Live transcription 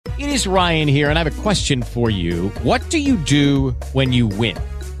It is Ryan here, and I have a question for you. What do you do when you win?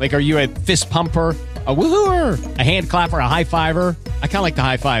 Like, are you a fist pumper, a woohooer, a hand clapper, a high fiver? I kind of like the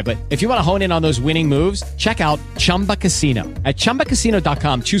high five, but if you want to hone in on those winning moves, check out Chumba Casino. At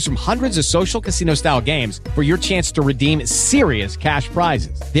ChumbaCasino.com, choose from hundreds of social casino-style games for your chance to redeem serious cash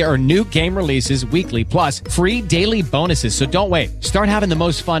prizes. There are new game releases weekly, plus free daily bonuses. So don't wait. Start having the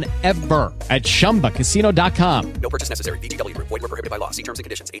most fun ever at ChumbaCasino.com. No purchase necessary. VGW Group. Void where prohibited by law. See terms and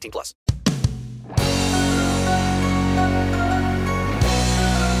conditions. 18 plus.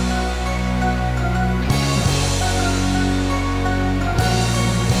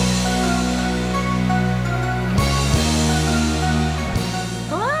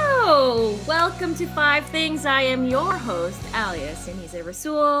 Welcome to Five Things. I am your host, Alias Siniza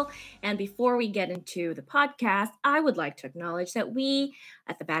Rasul. And before we get into the podcast, I would like to acknowledge that we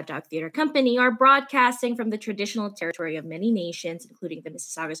at the Bad Dog Theater Company are broadcasting from the traditional territory of many nations, including the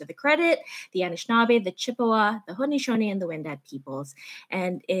Mississaugas of the Credit, the Anishinaabe, the Chippewa, the Haudenosaunee, and the Wendat peoples,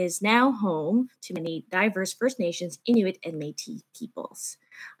 and is now home to many diverse First Nations, Inuit, and Métis peoples.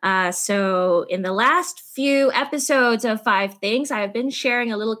 So in the last few episodes of Five Things, I have been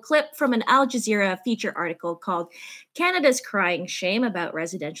sharing a little clip from an Al Jazeera feature article called Canada's Crying Shame about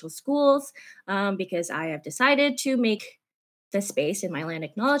residential schools, because I have decided to make the space in my land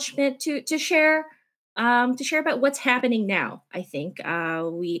acknowledgement to share about what's happening now. I think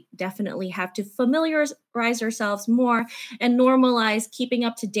we definitely have to familiarize ourselves more and normalize keeping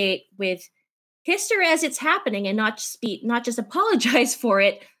up to date with history as it's happening, and not just apologize for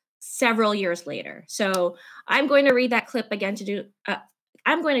it several years later. So I'm going to read that clip again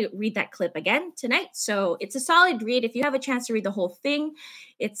tonight. So it's a solid read. If you have a chance to read the whole thing,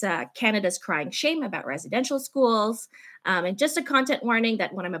 it's Canada's Crying Shame about residential schools. And just a content warning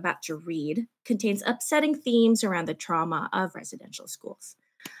that what I'm about to read contains upsetting themes around the trauma of residential schools.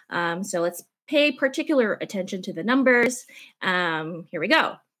 So let's pay particular attention to the numbers. Here we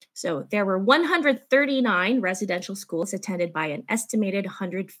go. So there were 139 residential schools attended by an estimated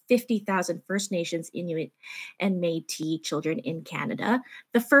 150,000 First Nations, Inuit, and Métis children in Canada.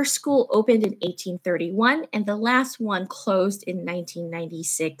 The first school opened in 1831 and the last one closed in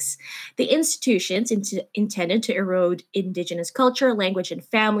 1996. The institutions intended to erode Indigenous culture, language, and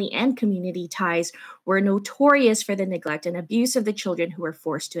family and community ties were notorious for the neglect and abuse of the children who were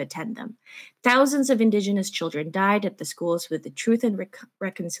forced to attend them. Thousands of Indigenous children died at the schools with the Truth and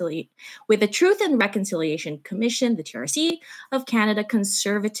Reconciliation Commission, the TRC, of Canada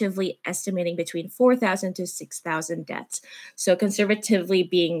conservatively estimating between 4,000 to 6,000 deaths. So conservatively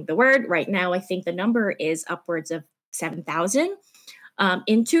being the word, right now I think the number is upwards of 7,000.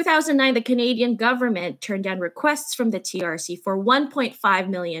 In 2009, the Canadian government turned down requests from the TRC for $1.5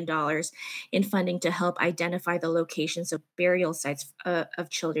 million in funding to help identify the locations of burial sites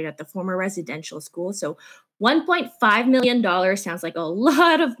of children at the former residential school. So $1.5 million sounds like a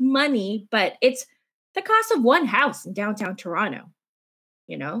lot of money, but it's the cost of one house in downtown Toronto,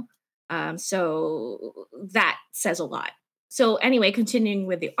 so that says a lot. So anyway, continuing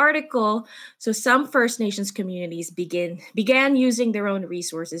with the article, so some First Nations communities began using their own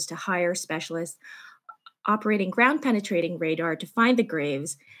resources to hire specialists operating ground-penetrating radar to find the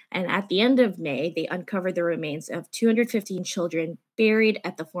graves, and at the end of May, they uncovered the remains of 215 children buried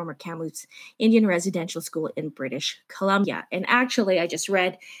at the former Kamloops Indian Residential School in British Columbia. And actually, I just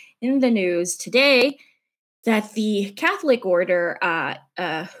read in the news today that the Catholic order,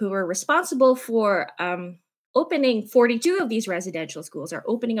 who were responsible for opening 42 of these residential schools, are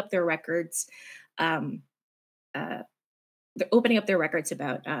opening up their records. They're opening up their records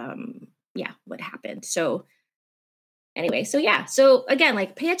about what happened. So anyway, so again,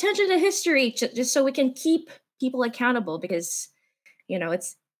 like, pay attention to history just so we can keep people accountable, because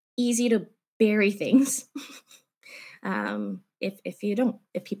it's easy to bury things if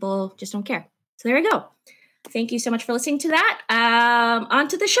people just don't care. So there we go. Thank you so much for listening to that. On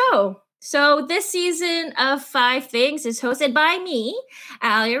to the show. So this season of Five Things is hosted by me,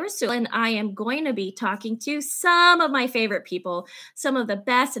 Alia Rasul, and I am going to be talking to some of my favorite people, some of the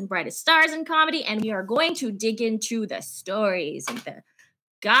best and brightest stars in comedy, and we are going to dig into the stories and the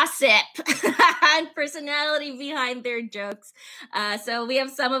gossip and personality behind their jokes. So we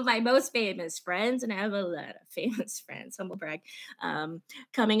have some of my most famous friends, and I have a lot of famous friends, humble brag,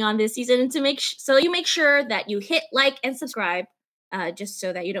 coming on this season, and to so you make sure that you hit like and subscribe, just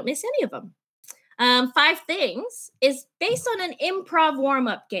so that you don't miss any of them. Five Things is based on an improv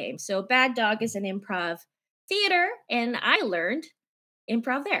warm-up game. So Bad Dog is an improv theater, and I learned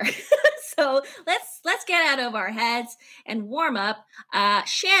improv there. So let's get out of our heads and warm up.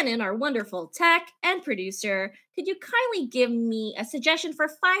 Shannon, our wonderful tech and producer, could you kindly give me a suggestion for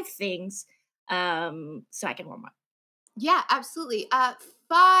 5 things so I can warm up? Yeah, absolutely.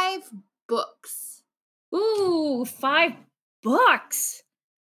 5 books. Ooh, 5 books.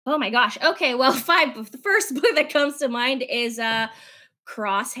 Oh my gosh. Okay, well, the first book that comes to mind is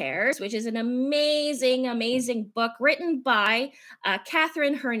Crosshairs, which is an amazing, amazing book written by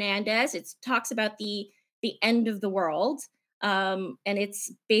Catherine Hernandez. It talks about the end of the world, and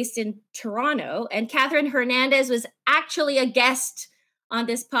it's based in Toronto. And Catherine Hernandez was actually a guest on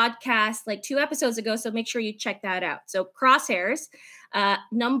this podcast like 2 episodes ago, so make sure you check that out. So Crosshairs.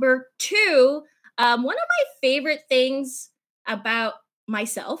 Number 2, one of my favorite things about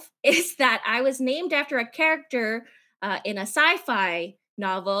myself is that I was named after a character in a sci-fi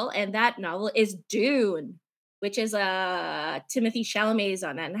novel, and that novel is Dune, which is Timothy Chalamet's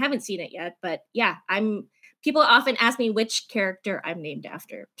on that. And I haven't seen it yet, but yeah, people often ask me which character I'm named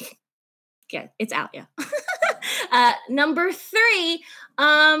after. Yeah, it's Alia. Number 3,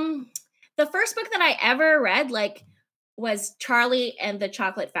 the first book that I ever read was Charlie and the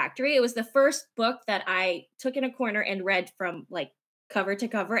Chocolate Factory. It was the first book that I took in a corner and read from cover to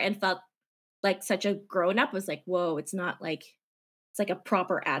cover and felt like such a grown-up. Was like, whoa, it's not like it's like a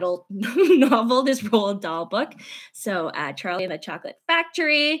proper adult novel, this Roald Dahl book. So Charlie and the Chocolate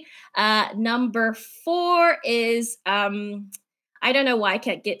Factory. Number 4 is I don't know why I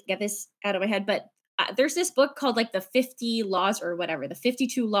can't get this out of my head, but there's this book called the 50 laws or whatever, the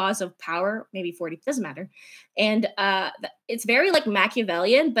 52 laws of power, maybe 40, doesn't matter. And it's very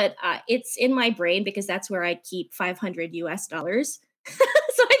Machiavellian, but it's in my brain because that's where I keep $500 US.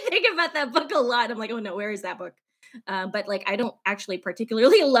 So I think about that book a lot. I'm like, oh no, where is that book? But I don't actually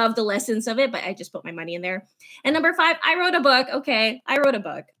particularly love the lessons of it, but I just put my money in there. And number 5, I wrote a book. Okay, I wrote a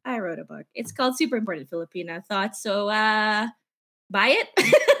book. It's called Super Important Filipina Thoughts. So buy it,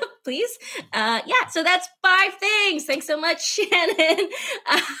 please. So that's 5 things. Thanks so much, Shannon.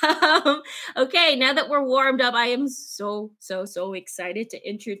 Okay, now that we're warmed up, I am so excited to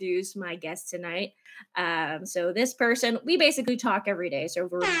introduce my guest tonight. So this person, we basically talk every day, so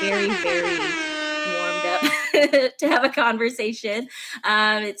we're very, very warmed up to have a conversation.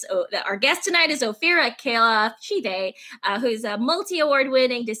 Our guest tonight is Ophira Kayla Chide, who's a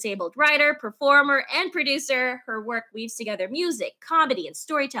multi-award-winning disabled writer, performer, and producer. Her work weaves together music, comedy, and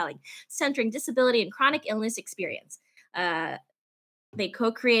storytelling, centering disability and chronic illness experience. They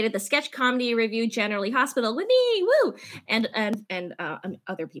co-created the sketch comedy review Generally Hospital with me, woo, and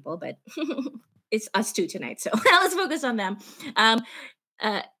other people, but it's us two tonight, so let's focus on them.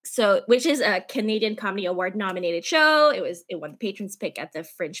 Which is a Canadian Comedy Award nominated show. It won the Patrons Pick at the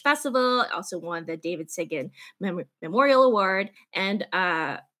Fringe Festival. It also won the David Sigan Memorial Award, and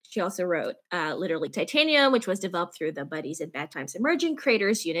she also wrote Literally Titanium, which was developed through the Buddies at Bad Times Emerging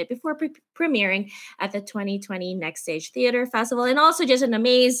Creators Unit before premiering at the 2020 Next Stage Theater Festival, and also just an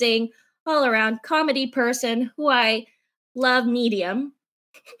amazing all-around comedy person who I love medium.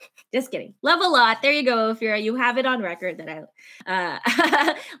 Just kidding. Love a lot. There you go, Ophira. You have it on record that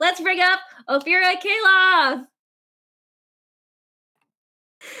I... let's bring up Ophira Kayla.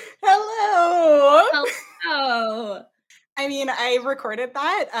 Hello. Hello. I mean, I recorded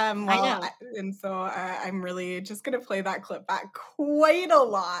that. I know. And so I'm really just going to play that clip back quite a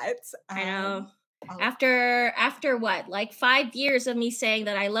lot. I know. After what? 5 years of me saying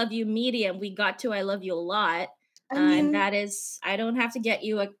that I love you medium, we got to I love you a lot. And that is, I don't have to get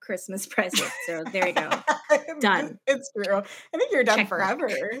you a Christmas present. So there you go. Done. It's true. I think you're done Check forever.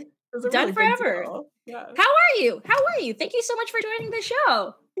 Done forever. Yeah. How are you? Thank you so much for joining the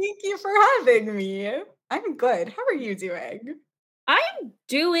show. Thank you for having me. I'm good. How are you doing? I'm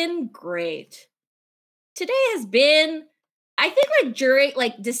doing great. Today has been, I think during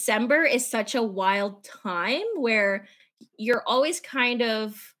December is such a wild time where you're always kind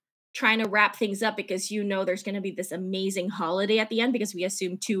of trying to wrap things up because there's going to be this amazing holiday at the end because we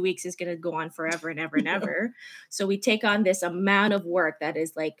assume 2 weeks is going to go on forever and ever and ever. So we take on this amount of work that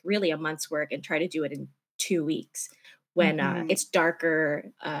is really a month's work and try to do it in 2 weeks when it's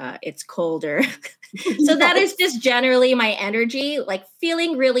darker, it's colder. So that is just generally my energy,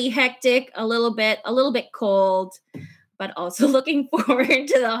 feeling really hectic, a little bit cold, but also looking forward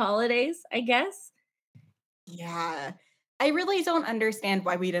to the holidays, I guess. Yeah. I really don't understand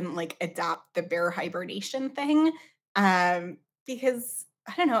why we didn't adopt the bear hibernation thing. Because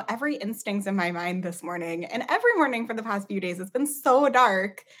I don't know, every instinct's in my mind this morning, and every morning for the past few days, it's been so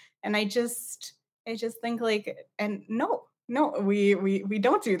dark. And I just think and no, we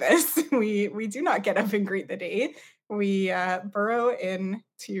don't do this. We do not get up and greet the day. we burrow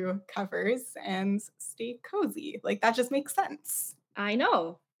into covers and stay cozy. Like that just makes sense. I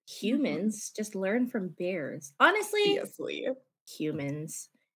know. Mhm. Humans just learn from bears. Honestly, Obviously. humans.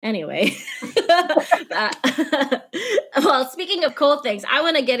 Anyway, well, speaking of cold things, I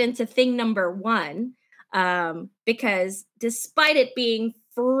want to get into thing number one, because despite it being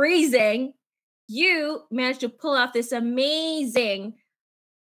freezing, you managed to pull off this amazing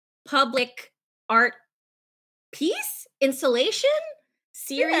public art piece, installation,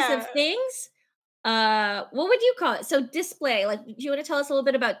 series of Yeah. things. What would you call it? So display. Like, do you want to tell us a little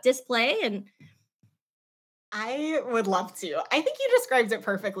bit about display and I would love to. I think you described it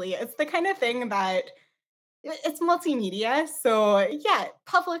perfectly. It's the kind of thing that it's multimedia. So, yeah,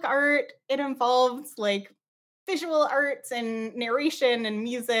 public art, it involves like visual arts and narration and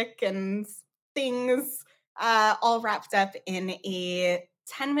music and things all wrapped up in a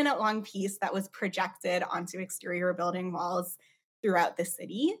 10-minute long piece that was projected onto exterior building walls throughout the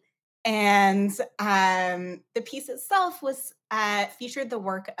city. And the piece itself was featured the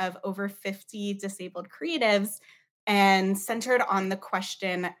work of over 50 disabled creatives and centered on the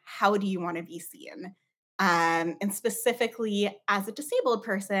question, how do you want to be seen? And specifically as a disabled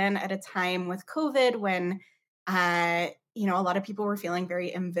person at a time with COVID when a lot of people were feeling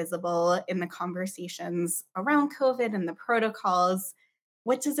very invisible in the conversations around COVID and the protocols.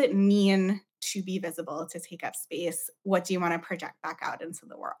 What does it mean to be visible, to take up space? What do you want to project back out into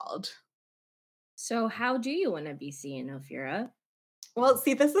the world? so how do you want to be seen, Ophira? Well,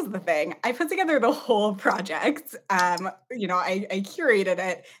 see, this is the thing. I put together the whole project. I curated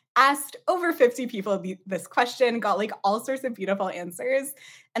it, asked over 50 people this question, got like all sorts of beautiful answers.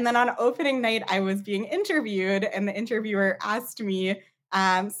 And then on opening night, I was being interviewed, and the interviewer asked me,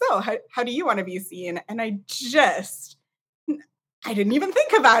 so how do you want to be seen? And I didn't even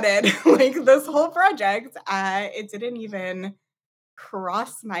think about it. Like this whole project, it didn't even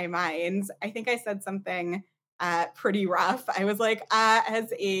cross my mind. I think I said something pretty rough. I was like,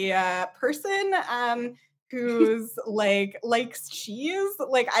 as a person who's like likes cheese,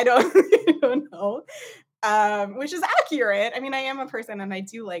 like I don't, I don't know, which is accurate. I mean, I am a person and I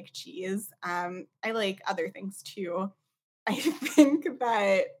do like cheese. I like other things too. I think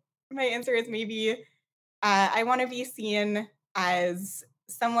that my answer is maybe I want to be seen as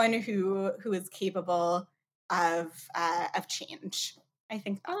someone who is capable of change. I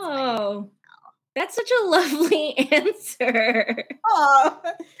think that's my. Oh, that's such a lovely answer. Oh,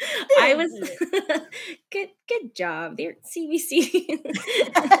 I thank was you. good job. There, CBC. Use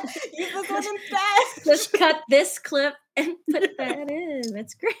this one instead. Just cut this clip and put that in.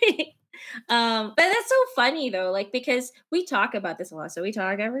 That's great. But that's so funny though, like because we talk about this a lot. So we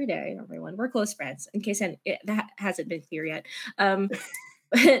talk every day, everyone. We're close friends, in case that hasn't been clear yet.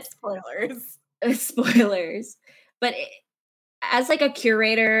 But Spoilers. spoilers. But as like a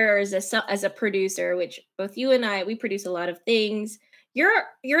curator or as a producer, which both you and I we produce a lot of things,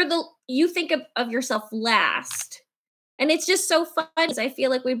 you think of yourself last. And it's just so fun because I feel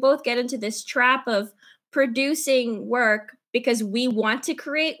like we both get into this trap of producing work because we want to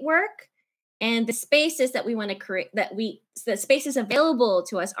create work, and the spaces that we want to create the spaces available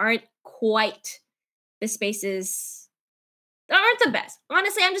to us aren't quite the spaces aren't the best.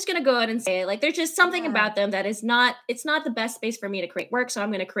 Honestly, I'm just gonna go ahead and say it. Like there's just something Yeah. about them that is not it's not the best space for me to create work, so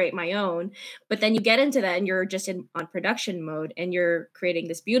I'm gonna create my own. But then you get into that and you're just in on production mode and you're creating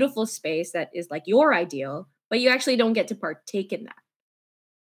this beautiful space that is like your ideal, but you actually don't get to partake in that.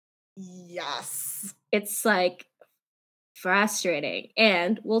 Yes. It's like frustrating.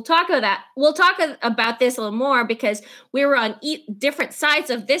 And we'll talk about this a little more because we were on different sides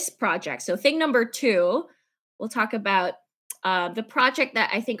of this project. So thing number two, we'll talk about the project that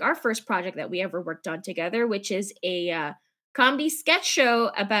I think our first project that we ever worked on together, which is a comedy sketch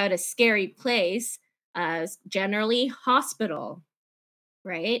show about a scary place, generally hospital,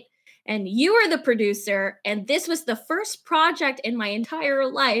 right? And you were the producer, and this was the first project in my entire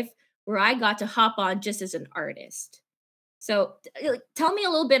life where I got to hop on just as an artist. So tell me a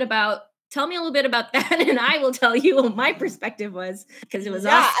little bit about that, and I will tell you what my perspective was because it was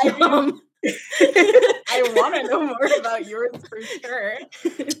Yeah, I mean, awesome. I want to know more about yours for sure.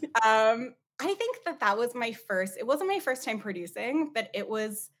 I think that was my first. It wasn't my first time producing, but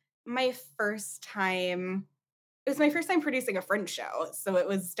my first time. It was my first time producing a Fringe show, so it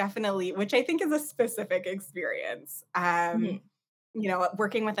was definitely, which I think is a specific experience. Mhm.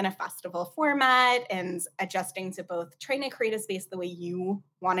 Working within a festival format and adjusting to both trying to create a space the way you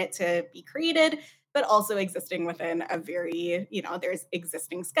want it to be created, but also existing within a very, there's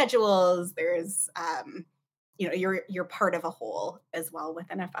existing schedules, there's you're part of a whole as well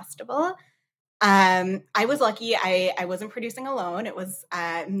within a festival. I was lucky. I wasn't producing alone. It was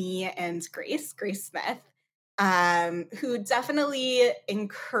me and Grace Smith, who definitely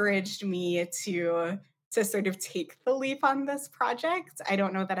encouraged me to sort of take the leap on this project. I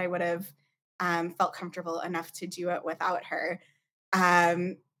don't know that I would have felt comfortable enough to do it without her.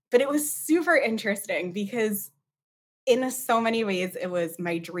 But it was super interesting because in so many ways, it was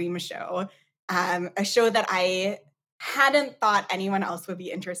my dream show, a show that I hadn't thought anyone else would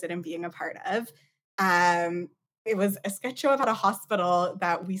be interested in being a part of. It was a sketch show about a hospital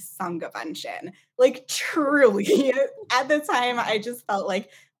that we sung a bunch in. Like, truly, at the time, I just felt like,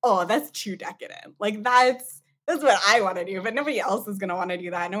 oh, that's too decadent. Like, that's what I want to do, but nobody else is going to want to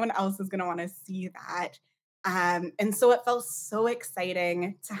do that. No one else is going to want to see that. And so it felt so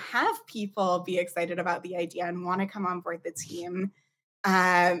exciting to have people be excited about the idea and want to come on board the team,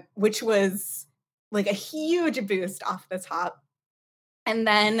 which was like a huge boost off the top. And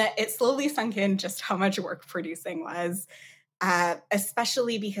then it slowly sunk in just how much work producing was,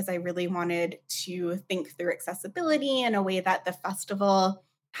 especially because I really wanted to think through accessibility in a way that the festival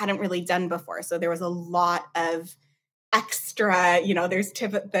hadn't really done before. So there was a lot of extra, there's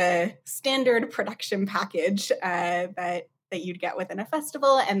the standard production package that you'd get within a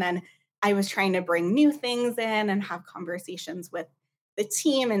festival. And then I was trying to bring new things in and have conversations with the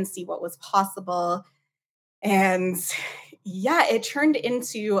team and see what was possible. And yeah, it turned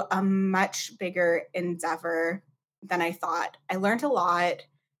into a much bigger endeavor than I thought. I learned a lot.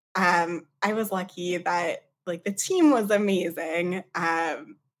 I was lucky that like the team was amazing.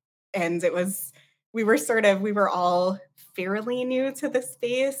 And we were all fairly new to the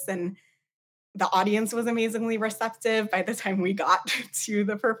space, and the audience was amazingly receptive by the time we got to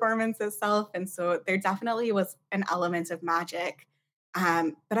the performance itself. And so there definitely was an element of magic.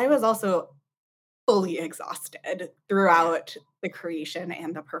 But I was also fully exhausted throughout the creation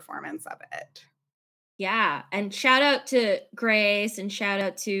and the performance of it. Yeah. And shout out to Grace and shout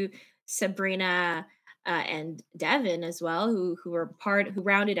out to Sabrina and Devin as well, who who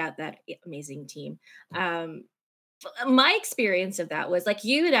rounded out that amazing team. My experience of that was like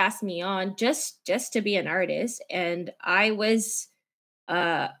you had asked me on just to be an artist, and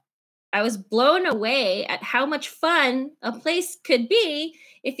uh I was blown away at how much fun a place could be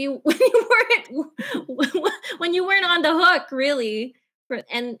if you when you weren't on the hook really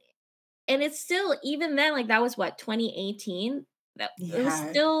and it's still, even then, like that was what, 2018, that it was Yeah.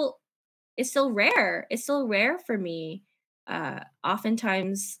 still, it's still rare for me.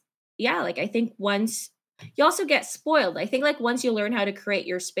 Oftentimes, yeah, like I think once you also get spoiled. I think like once you learn how to create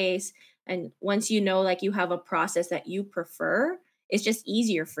your space and once you know like you have a process that you prefer, it's just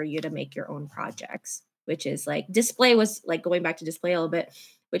easier for you to make your own projects, which is like display was like going back to display a little bit,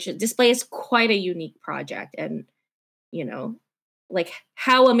 which display is quite a unique project. And you know, like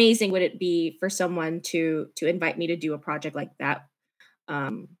how amazing would it be for someone to invite me to do a project like that?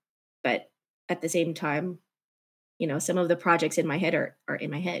 um but at the same time, some of the projects in my head are in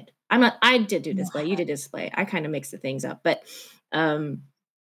my head. I did do display, you Yeah. did display, I kind of mix the things up, but um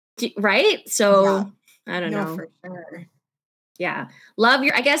right, Yeah. so I don't No, know. for sure. Yeah, love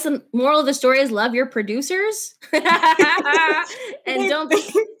your, I guess the moral of the story is love your producers and I don't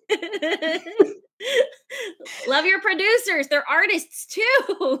think love your producers, they're artists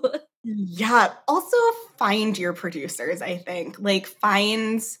too. yeah. Also find your producers, I think. Like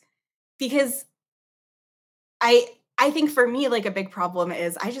find because I I think for me, like a big problem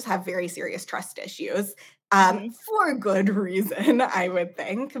is I just have very serious trust issues. Mhm. For good reason, I would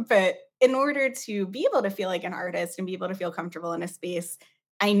think. But in order to be able to feel like an artist and be able to feel comfortable in a space,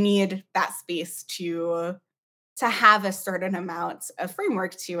 I need that space to have a certain amount of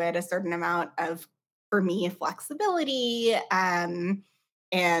framework to it, a certain amount of, for me, flexibility, and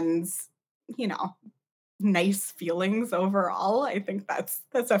you know, nice feelings overall. I think that's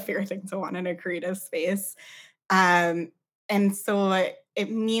a fair thing to want in a creative space. Um, and so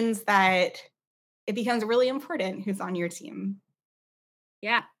it means that it becomes really important who's on your team.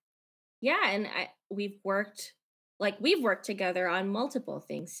 Yeah. Yeah, and we've worked together on multiple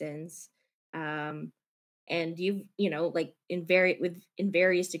things since. Um and like in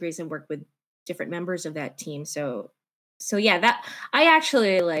various degrees and worked with different members of that team. So yeah, that I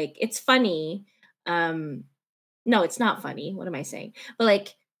actually like, it's funny. Um no, it's not funny. What am I saying? But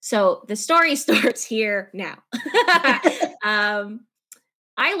like, so the story starts here now. um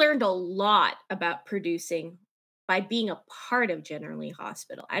I learned a lot about producing by being a part of Generally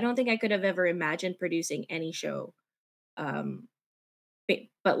Hospital. I don't think I could have ever imagined producing any show. Um,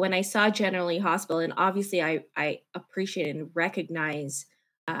 but when I saw Generally Hospital, and obviously I appreciate and recognize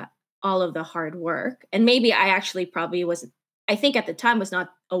uh, all of the hard work, and maybe I actually probably wasn't. I think at the time was not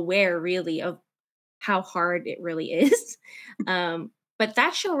aware really how hard it really is. But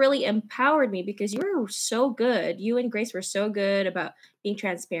that show really empowered me because you were so good. You and Grace were so good about being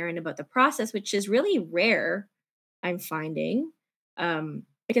transparent about the process, which is really rare, I'm finding.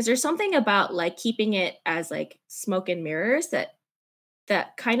 Because there's something about like keeping it as like smoke and mirrors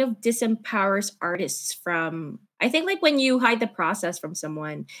that kind of disempowers artists from, I think, like when you hide the process from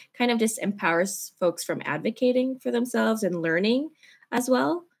someone, kind of disempowers folks from advocating for themselves and learning as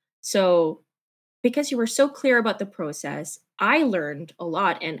well. So because you were so clear about the process, I learned a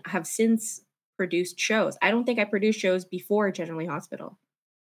lot and have since produced shows. I don't think I produced shows before Generally Hospital.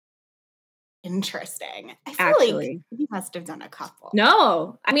 Interesting. I feel like Actually, you must have done a couple.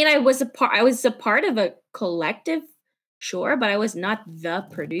 no. I mean, I was a part of a collective, sure, but I was not the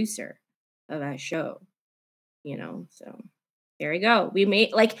producer of that show, So there you go. We may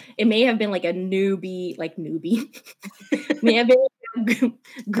like it may have been like a newbie, may have been a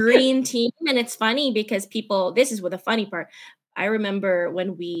green team, and it's funny because people. This is what the funny part. I remember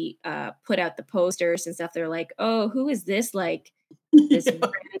when we put out the posters and stuff. They're like, "Oh, who is this? Like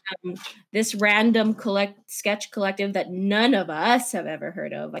this random sketch collective that none of us have ever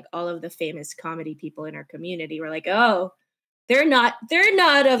heard of. Like all of the famous comedy people in our community were like, oh, they're not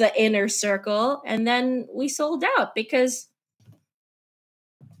of the inner circle." And then we sold out because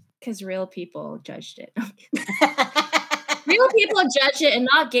real people judged it. Real people judge it and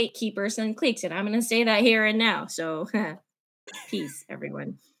not gatekeepers and cliques. And I'm going to say that here and now. So peace,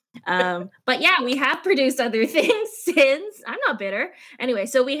 everyone. But yeah, we have produced other things since. I'm not bitter. Anyway,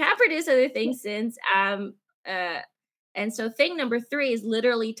 so we have produced other things since. And so thing number 3 is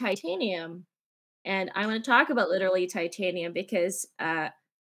Literally Titanium. And I want to talk about Literally Titanium because,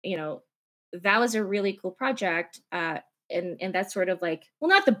 you know, that was a really cool project. And that's sort of like, well,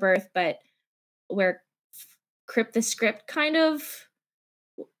 not the birth, but where Crypt the Script kind of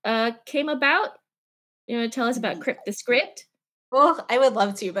came about. You know, tell us about Crypt the Script. Well, I would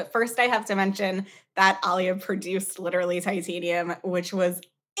love to, but first I have to mention that Alia produced Literally Titanium, which was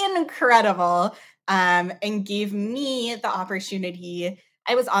incredible, and gave me the opportunity.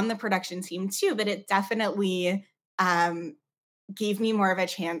 I was on the production team too, but it definitely gave me more of a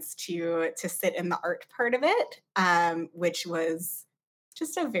chance to sit in the art part of it, which was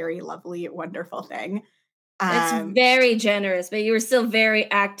just a very lovely, wonderful thing. It's very generous, but you were still very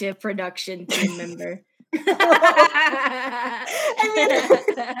active production team member. I mean,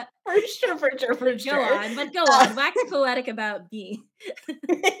 for sure. Go on, but go on. Wax poetic about me.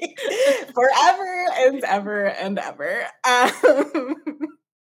 Forever and ever and ever.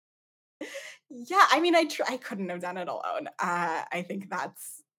 Yeah, I mean, I couldn't have done it alone. I think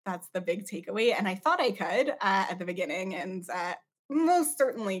that's the big takeaway, and I thought I could at the beginning, and most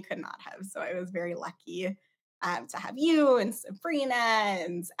certainly could not have. So I was very lucky to have you and Sabrina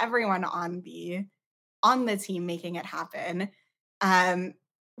and everyone on the team making it happen.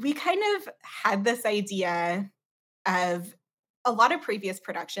 We kind of had this idea of a lot of previous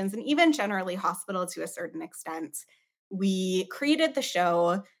productions and even Generally Hospital to a certain extent. We created the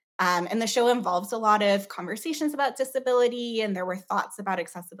show, and the show involves a lot of conversations about disability, and there were thoughts about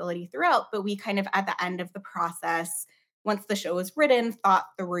accessibility throughout, but we kind of at the end of the process, once the show was written, thought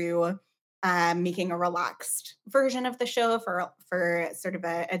through making a relaxed version of the show for sort of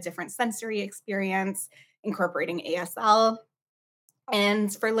a different sensory experience, incorporating ASL.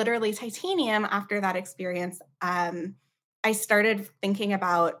 And for Literally Titanium, after that experience, I started thinking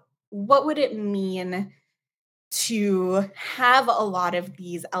about what would it mean to have a lot of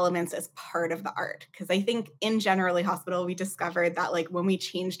these elements as part of the art. Because I think in Generally Hospital, we discovered that like when we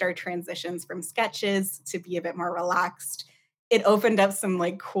changed our transitions from sketches to be a bit more relaxed, it opened up some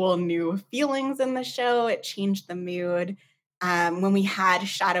like cool new feelings in the show. It changed the mood. When we had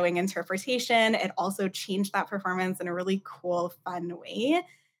shadowing interpretation, it also changed that performance in a really cool, fun way.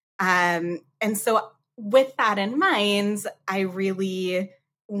 And so with that in mind, I really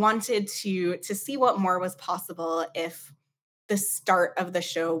wanted to see what more was possible if the start of the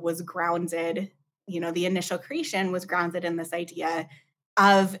show was grounded, the initial creation was grounded in this idea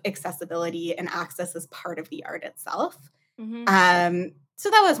of accessibility and access as part of the art itself. Mm-hmm. So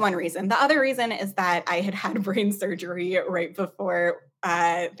that was one reason. The other reason is that I had brain surgery right before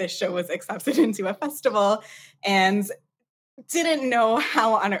the show was accepted into a festival and didn't know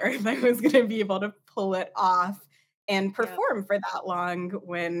how on earth I was going to be able to pull it off and perform for that long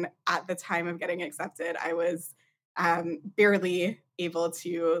when at the time of getting accepted, I was barely able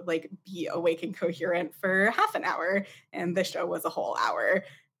to like be awake and coherent for half an hour. And the show was a whole hour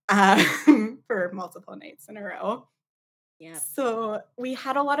for multiple nights in a row. Yeah. So we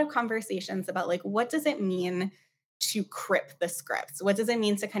had a lot of conversations about like, what does it mean to crip the script? What does it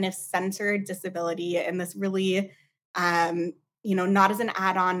mean to kind of center disability in this really, not as an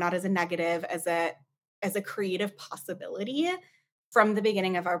add-on, not as a negative, as a creative possibility from the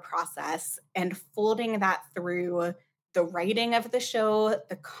beginning of our process, and folding that through the writing of the show,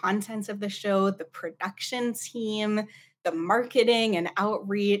 the content of the show, the production team, the marketing and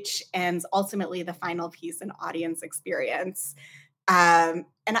outreach, and ultimately the final piece, an audience experience. And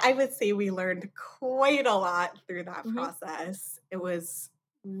I would say we learned quite a lot through that process. It was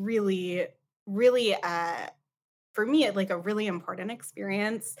really, really, for me, like a really important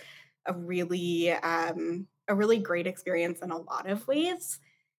experience, a really, a really great experience in a lot of ways.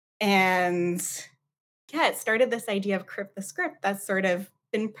 And yeah, it started this idea of Crypt the Script that's sort of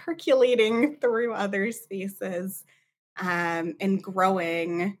been percolating through other spaces, and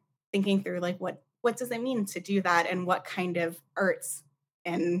growing, thinking through like what does it mean to do that, and what kind of arts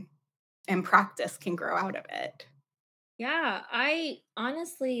and practice can grow out of it. Yeah, I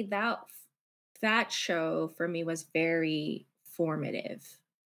honestly that show for me was very formative.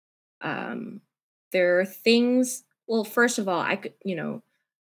 Um there are things, well, first of all, I could,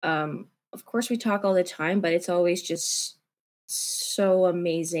 of course we talk all the time, but it's always just so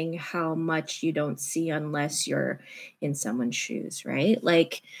amazing how much you don't see unless you're in someone's shoes, right?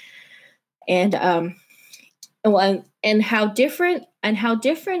 Like, and well, and how different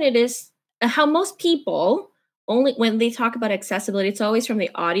it is, how most people, only when they talk about accessibility, it's always from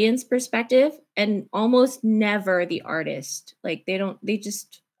the audience perspective and almost never the artist. Like they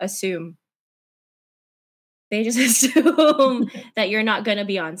just assume, assume that you're not going to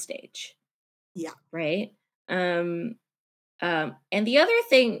be on stage, Yeah. right? um and the other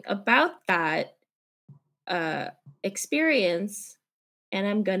thing about that uh experience, and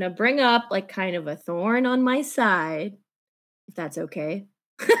I'm gonna bring up like kind of a thorn on my side, if that's okay.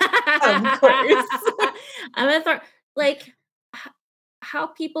 Of course. I'm a thorn, like h- how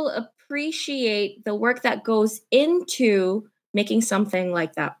people appreciate the work that goes into making something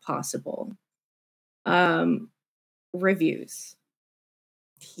like that possible. Um, Reviews.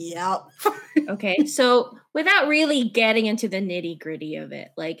 Yep. Okay, so without really getting into the nitty gritty of it,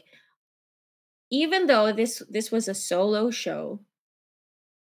 like even though this was a solo show,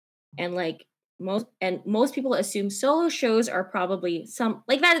 and like most people assume solo shows are probably some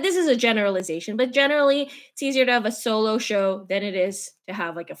like that, this is a generalization, but generally it's easier to have a solo show than it is to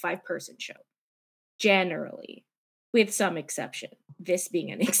have like a 5-person show, generally, with some exception, this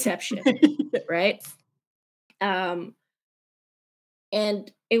being an exception, right? um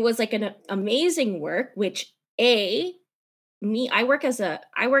and it was like an amazing work, which a me I work at a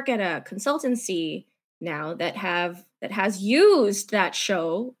consultancy now that has used that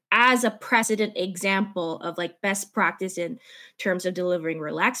show as a precedent example of like best practice in terms of delivering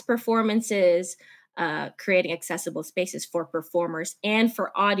relaxed performances, creating accessible spaces for performers and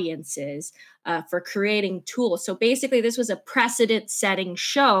for audiences, for creating tools. So basically this was a precedent setting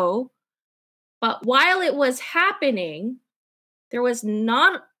show, but while it was happening, there was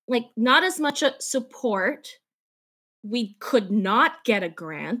not as much support. We could not get a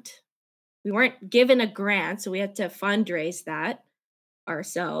grant. We weren't given a grant, so we had to fundraise that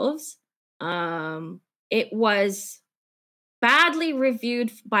ourselves. It was badly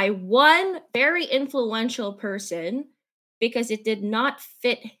reviewed by one very influential person because it did not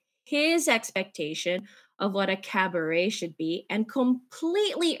fit his expectation of what a cabaret should be, and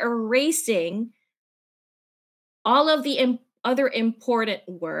completely erasing all of the other important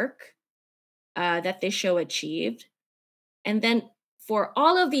work that this show achieved. And then for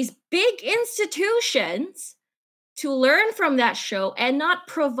all of these big institutions to learn from that show and not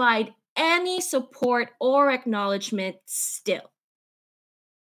provide any support or acknowledgement still.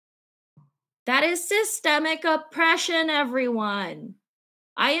 That is systemic oppression, everyone.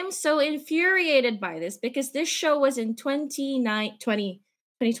 I am so infuriated by this because this show was in 2019.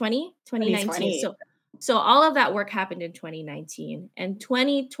 2020. So all of that work happened in 2019 and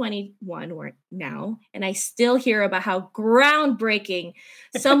 2021 we're now. And I still hear about how groundbreaking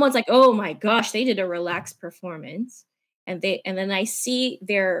someone's like, oh my gosh, they did a relaxed performance. And then I see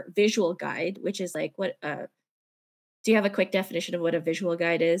their visual guide, which is like, what do you have a quick definition of what a visual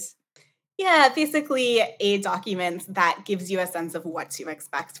guide is? Yeah, basically a document that gives you a sense of what to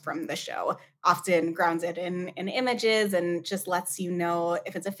expect from the show, often grounded in images, and just lets you know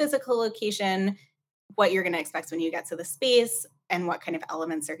if it's a physical location, what you're going to expect when you get to the space, and what kind of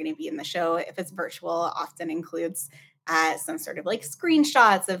elements are going to be in the show. If it's virtual, often includes some sort of like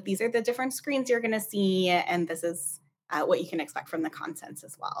screenshots of these are the different screens you're going to see, and this is what you can expect from the contents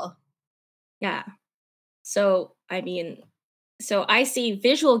as well. Yeah. So, I mean, so I see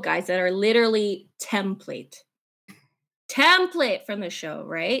visual guides that are literally template. template from the show,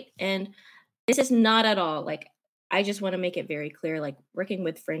 right? And this is not at all like, I just want to make it very clear, like working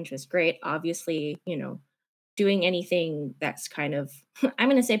with Fringe was great. Obviously, doing anything that's kind of I'm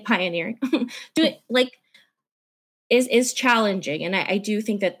gonna say pioneering, doing like is challenging. And I do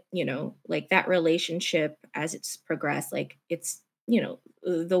think that, like that relationship as it's progressed, like it's,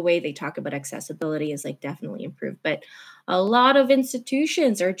 the way they talk about accessibility is like definitely improved. But a lot of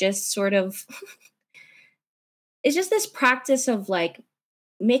institutions are just sort of it's just this practice of like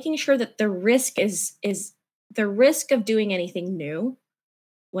making sure that the risk is the risk of doing anything new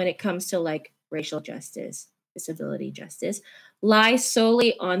when it comes to like racial justice, disability justice, lies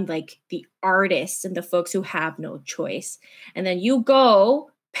solely on like the artists and the folks who have no choice. And then you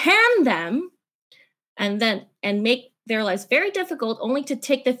go pan them and make their lives very difficult only to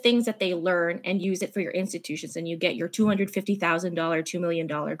take the things that they learn and use it for your institutions, and you get your $250,000, $2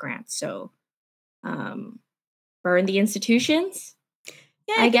 million grant. So burn the institutions,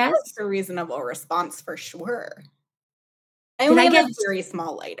 Yeah, I think guess. that's a reasonable response for sure. I Did only I have get a very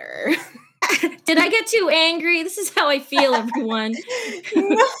small lighter. did I get too angry? This is how I feel, everyone.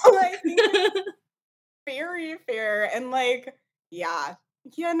 No, I think it's very fair. And like, yeah,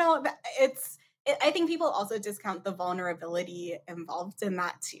 I think people also discount the vulnerability involved in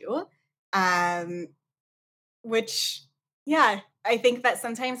that too. Um, which, yeah, I think that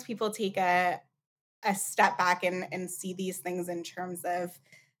sometimes people take a step back and see these things in terms of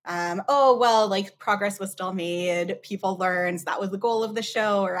oh well, like progress was still made, people learned, that was the goal of the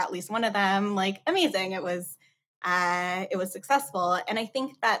show, or at least one of them, like amazing, it was successful. And I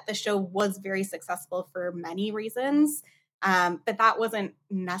think that the show was very successful for many reasons, but that wasn't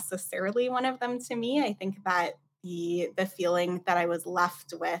necessarily one of them to me. I think that the feeling that I was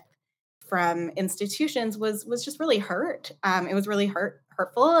left with from institutions was just really hurt. It was really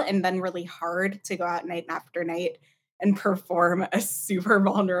hurtful, and then really hard to go out night after night and perform a super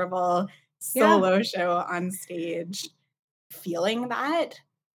vulnerable Yeah. solo show on stage, feeling that.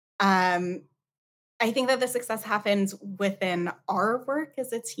 Um, I think that the success happened within our work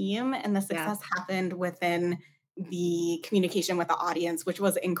as a team, and the Yeah. success happened within the communication with the audience, which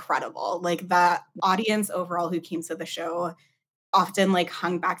was incredible. Like the audience overall who came to the show often like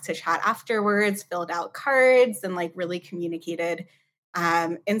hung back to chat afterwards, filled out cards, and like really communicated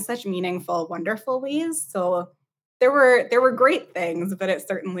in such meaningful, wonderful ways. So there were great things, but it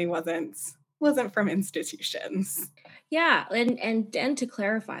certainly wasn't from institutions. Yeah, and to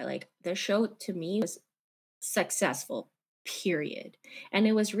clarify, like the show to me was successful, period. And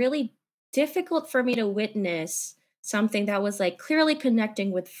it was really difficult for me to witness something that was like clearly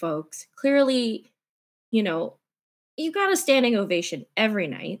connecting with folks. Clearly, you know, you got a standing ovation every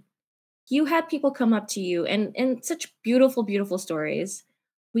night. You had people come up to you and such beautiful, beautiful stories.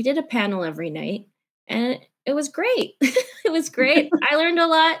 We did a panel every night, and it was great. It was great. I learned a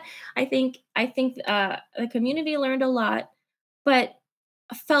lot. I think the community learned a lot, but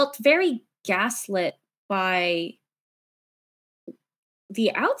felt very gaslit by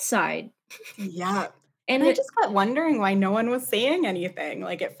the outside. Yeah. And And I just kept wondering why no one was saying anything.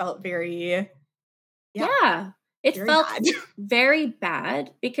 Like it felt very, yeah, yeah, it very felt bad. very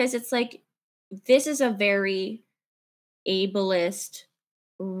bad because it's like this is a very ableist,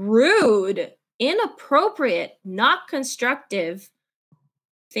 rude, inappropriate, not constructive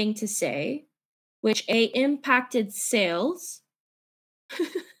thing to say, which impacted sales.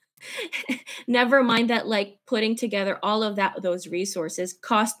 Never mind that like putting together all of those resources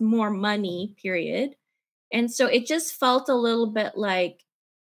cost more money, period. And so it just felt a little bit like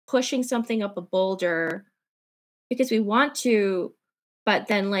pushing something up a boulder because we want to, but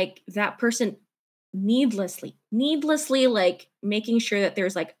then like that person needlessly like making sure that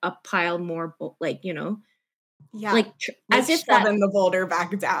there's like a pile more like Yeah. like Like as if that shoving the boulder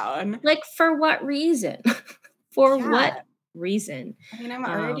back down. like for what reason? For what Yeah. reason? I mean, I'm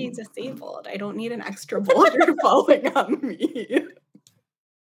already Um disabled. I don't need an extra boulder falling on me.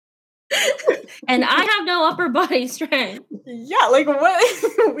 and I have no upper body strength. Yeah, like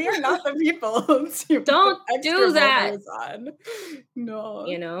what? We are not the people to Don't put extra do that. boulders on.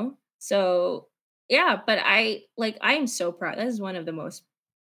 No. So yeah, but I am so proud. That is one of the most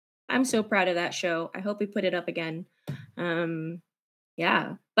I'm so proud of that show. I hope we put it up again.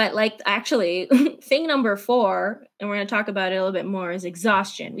 Yeah, but like actually thing number 4, and we're going to talk about it a little bit more, is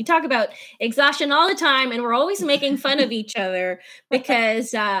exhaustion. We talk about exhaustion all the time, and we're always making fun of each other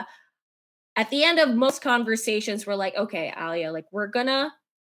because at the end of most conversations we're like, okay, Alia, like we're gonna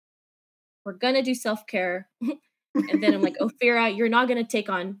do self-care. And then I'm like, Ophira, you're not going to take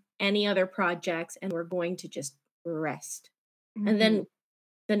on any other projects, and we're going to just rest. And Mhm. then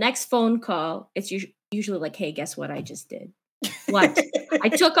the next phone call, it's usually usually like, hey, guess what I just did? What? I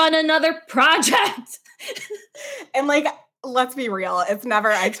took on another project. And like, let's be real. It's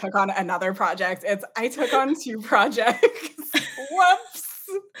never I took on another project. It's I took on 2 projects. Whoops.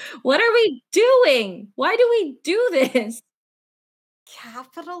 What are we doing? Why do we do this?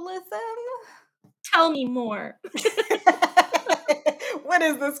 Capitalism? Tell me more. What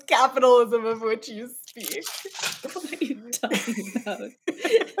is this capitalism of which you speak? What are you talking about?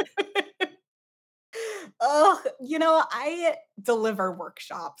 Oh, I deliver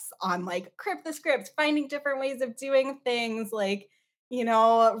workshops on like crypt the script, finding different ways of doing things, like,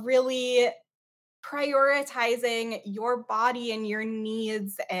 really prioritizing your body and your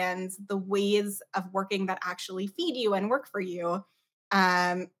needs and the ways of working that actually feed you and work for you.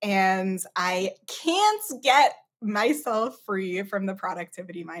 And I can't get myself free from the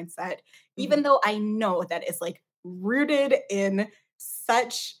productivity mindset, even though I know that is like rooted in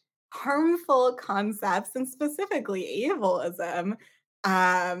such harmful concepts and specifically ableism.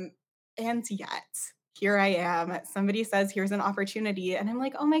 And yet, here I am. Somebody says, here's an opportunity. And I'm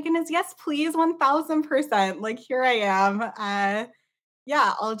like, oh my goodness, yes, please, 1000%. Like, here I am.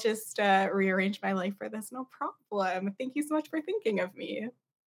 Yeah, I'll just rearrange my life for this. No problem. Thank you so much for thinking of me.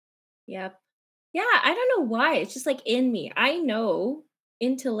 Yep. Yeah, I don't know why. It's just like in me. I know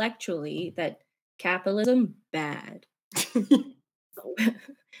intellectually that capitalism bad.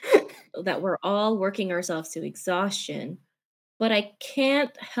 That we're all working ourselves to exhaustion, but I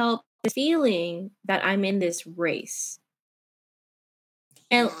can't help the feeling that I'm in this race.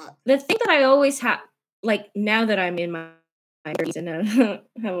 And Yeah. the thing that I always have, like now that I'm in my 30s and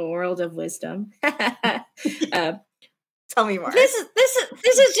have a world of wisdom, Tell me more. this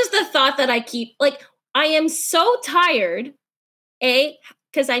is just the thought that I keep. Like I am so tired,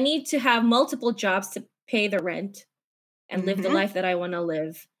 because I need to have multiple jobs to pay the rent and live the life that I want to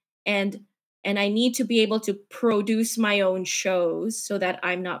live, and I need to be able to produce my own shows so that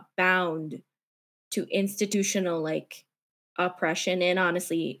I'm not bound to institutional like oppression and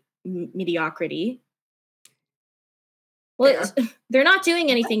honestly mediocrity. Well, they're not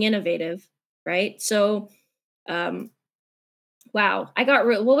doing anything innovative, right? So, wow, I got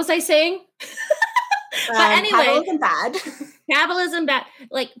what was I saying? But anyway, capitalism bad. Capitalism bad.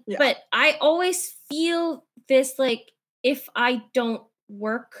 Like, Yeah. but I always feel this like if I don't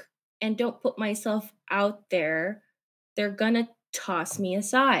work and don't put myself out there, they're gonna toss me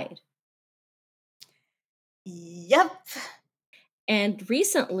aside. Yep. And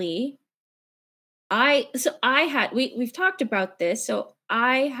recently, we've talked about this. So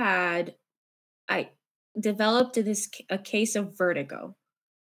I developed a case of vertigo,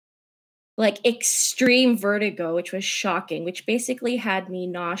 like extreme vertigo, which was shocking, which basically had me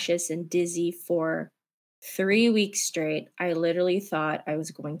nauseous and dizzy for 3 weeks straight. I literally thought I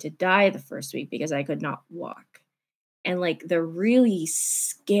was going to die the first week because I could not walk. And like the really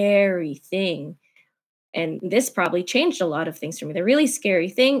scary thing, and this probably changed a lot of things for me. The really scary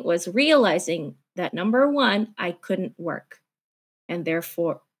thing was realizing that number one, I couldn't work. And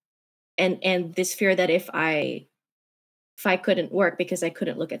therefore, and this fear that if I couldn't work because I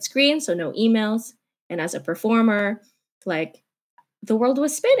couldn't look at screens, so no emails, and as a performer, like the world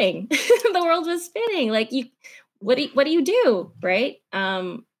was spinning. The world was spinning. Like what do you do, right?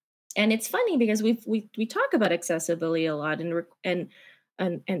 And it's funny because we talk about accessibility a lot and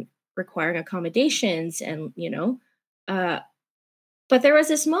requiring accommodations and but there was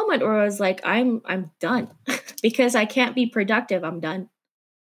this moment where I was like, I'm done because I can't be productive. I'm done.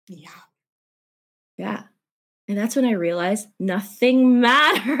 Yeah. Yeah. And that's when I realized nothing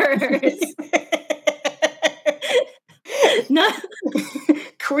matters. No.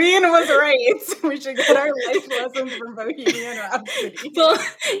 Queen was right. We should get our life lessons from Bohemian Rhapsody. Well,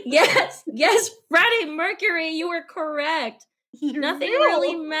 yes, Freddie Mercury, you were correct. Nothing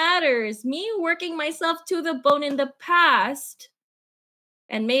really matters. Me working myself to the bone in the past,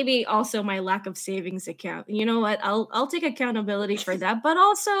 and maybe also my lack of savings account. You know what? I'll take accountability for that. But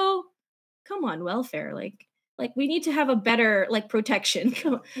also, come on, welfare. Like we need to have a better like protection,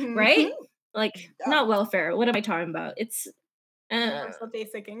 right? Like not welfare. What am I talking about? It's universal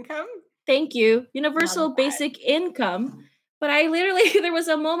basic income. Thank you. Universal basic income. But I literally there was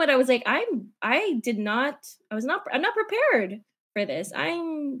a moment I was like, I'm not prepared for this.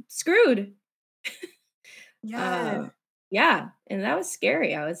 I'm screwed. Yeah. Yeah. And that was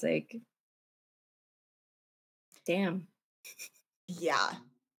scary. I was like, damn. Yeah.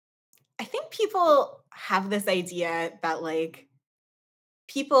 I think people have this idea that like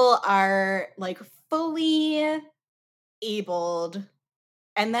people are like fully abled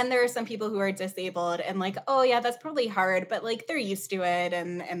And then there are some people who are disabled and like, oh yeah, that's probably hard, but like they're used to it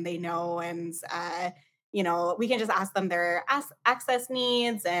and they know, and we can just ask them their access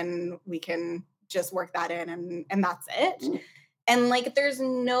needs and we can just work that in, and that's it. And like there's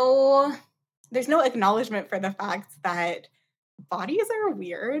no acknowledgement for the fact that bodies are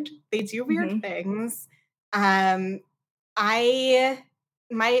weird. They do weird Mhm. things. Um, I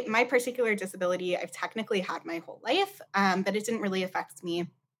my particular disability I've technically had my whole life, but it didn't really affect me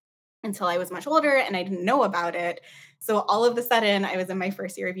until I was much older and I didn't know about it. So all of a sudden, I was in my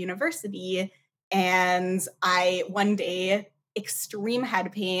first year of university and I one day extreme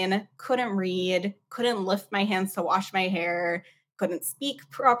head pain, couldn't read, couldn't lift my hands to wash my hair, couldn't speak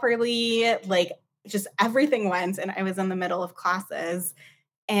properly, like just everything went, and I was in the middle of classes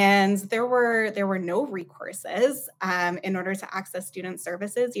and there were no recourses. In order to access student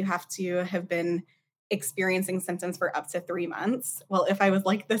services, you have to have been experiencing symptoms for up to 3 months. Well, if I was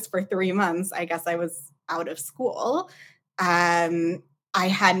like this for 3 months, I guess I was out of school. I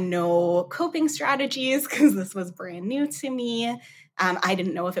had no coping strategies because this was brand new to me. I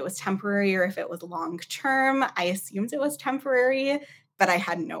didn't know if it was temporary or if it was long term. I assumed it was temporary, but I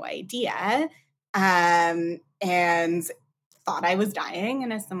had no idea. And thought I was dying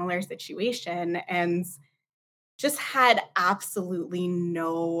in a similar situation and just had absolutely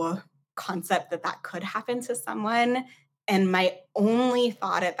no concept that that could happen to someone. And my only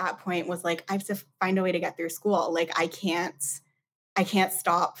thought at that point was like, I have to find a way to get through school. Like I can't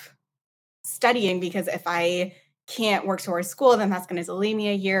stop studying because if I can't work towards school, then that's going to delay me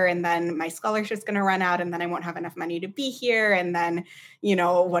a year. And then my scholarship's going to run out and then I won't have enough money to be here. And then,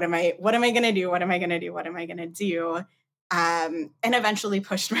 what am I going to do? What am I going to do? What am I going to do? And eventually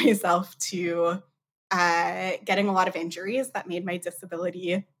pushed myself to getting a lot of injuries that made my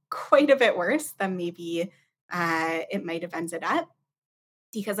disability quite a bit worse than maybe it might have ended up,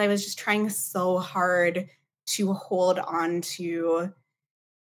 because I was just trying so hard to hold on to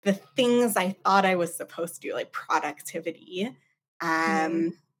the things I thought I was supposed to do, like productivity. Mhm.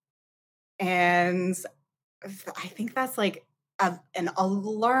 Um, and I think that's like an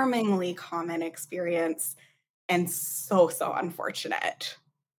alarmingly common experience and so, so unfortunate.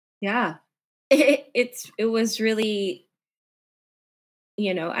 Yeah. It was really,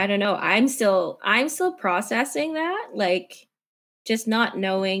 I don't know. I'm still processing that, like just not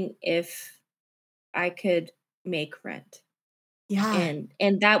knowing if I could make rent. Yeah.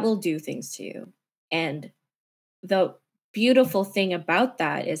 And that will do things to you. And the beautiful thing about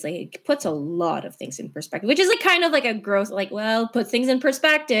that is like it puts a lot of things in perspective, which is like kind of like a gross, like, well, put things in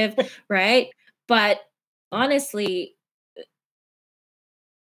perspective, right? But honestly,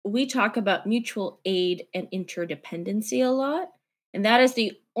 we talk about mutual aid and interdependency a lot. And that is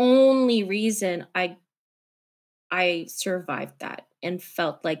the only reason I survived that and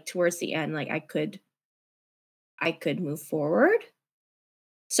felt like towards the end like I could move forward.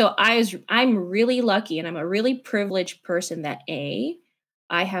 So I'm really lucky and I'm a really privileged person that I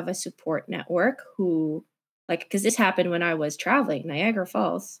have a support network who, like, cuz this happened when I was traveling Niagara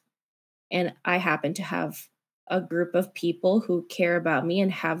Falls, and I happen to have a group of people who care about me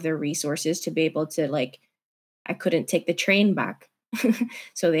and have the resources to be able to, like, I couldn't take the train back.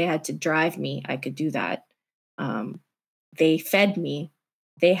 So they had to drive me. I could do that. Um, they fed me.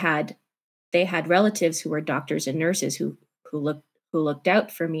 They had they had relatives who were doctors and nurses who looked who looked out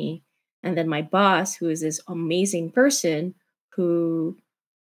for me. And then my boss, who is this amazing person who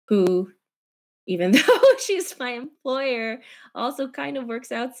who even though she's my employer, also kind of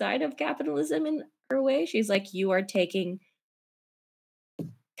works outside of capitalism in her way. She's like, you are taking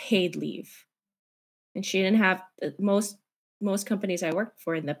paid leave. And she didn't have most companies I worked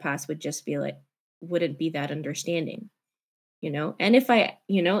for in the past would just be like, wouldn't be that understanding. And if I,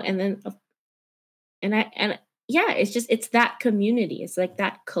 and then and yeah, it's that community. It's like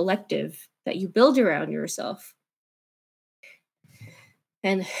that collective that you build around yourself.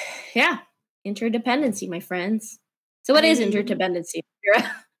 And yeah, interdependency, my friends. So what I is mean, interdependency? Kira?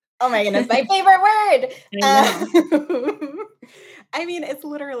 oh my goodness, my favorite word. I know. I mean, it's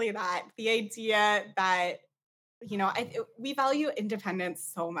literally that, the idea that we value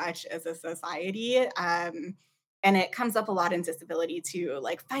independence so much as a society. And it comes up a lot in disability too,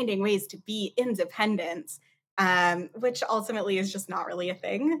 like finding ways to be independent, which ultimately is just not really a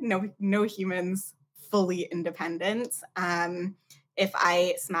thing. No humans fully independent. If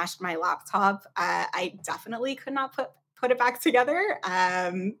I smashed my laptop, I definitely could not put it back together.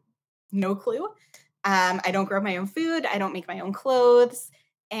 No clue. I don't grow my own food. I don't make my own clothes.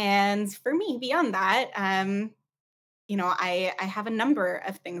 And for me, beyond that, I have a number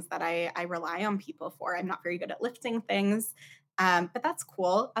of things that I rely on people for. I'm not very good at lifting things. But that's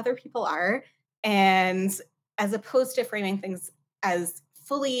cool. Other people are. And as opposed to framing things as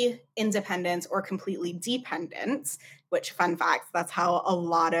fully independent or completely dependent, which, fun fact, that's how a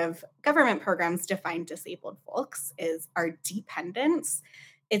lot of government programs define disabled folks, is our dependence.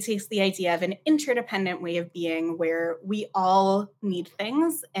 It takes the idea of an interdependent way of being where we all need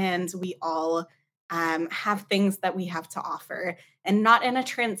things and we all have things that we have to offer, and not in a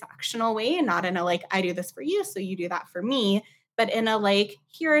transactional way, not in a like, I do this for you, so you do that for me, but in a like,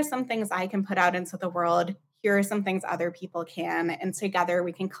 here are some things I can put out into the world. Here are some things other people can, and together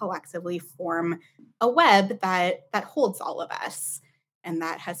we can collectively form a web that holds all of us and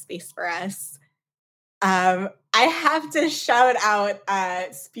that has space for us. I have to shout out,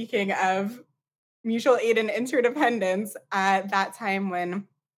 speaking of mutual aid and interdependence, that time when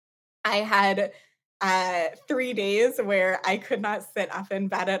I had 3 days where I could not sit up in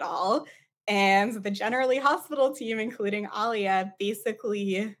bed at all. And the General Lee Hospital team, including Alia,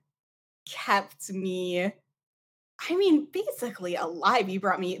 basically kept me, basically alive. You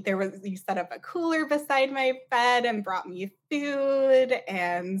set up a cooler beside my bed and brought me food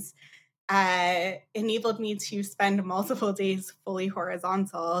and enabled me to spend multiple days fully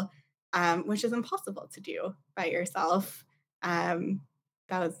horizontal, which is impossible to do by yourself. That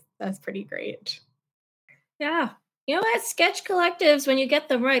was pretty great. Yeah. You know what? Sketch collectives, when you get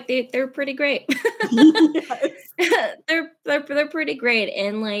them right, they're pretty great. Yes. they're pretty great.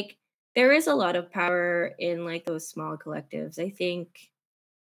 And like there is a lot of power in like those small collectives. I think,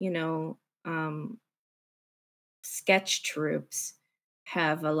 sketch troops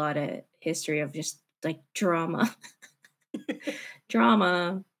have a lot of history of just like drama.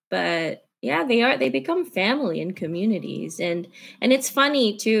 But yeah, they become family and communities. And it's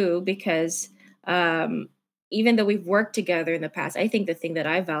funny too, because even though we've worked together in the past, I think the thing that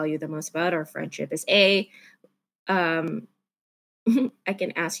I value the most about our friendship is I can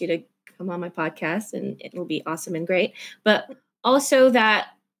ask you to come on my podcast and it will be awesome and great. But also that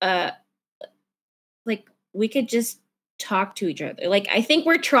like we could just talk to each other. Like I think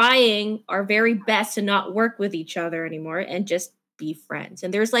we're trying our very best to not work with each other anymore and just be friends.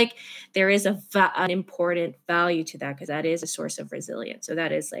 And there is an important value to that, because that is a source of resilience. So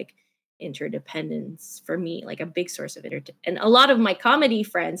that is like interdependence for me, like a big source of and a lot of my comedy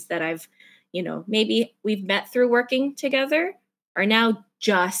friends that I've, maybe we've met through working together are now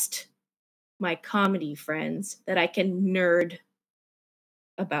just my comedy friends that I can nerd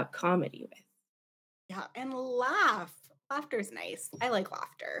about comedy with. Yeah, and laugh. Laughter's nice. I like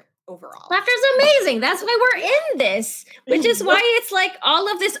laughter overall. Laughter's amazing. That's why we're in this, which is why it's like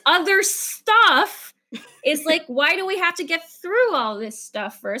all of this other stuff is like, why do we have to get through all this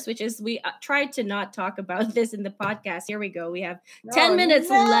stuff first? Which is, we tried to not talk about this in the podcast. Here we go. We have 10 minutes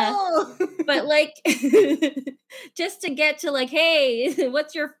left. But like, just to get to like, hey,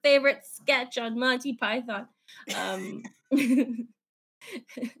 what's your favorite sketch on Monty Python?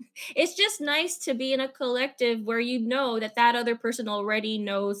 It's just nice to be in a collective where you know that other person already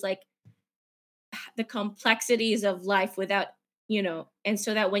knows like the complexities of life without, and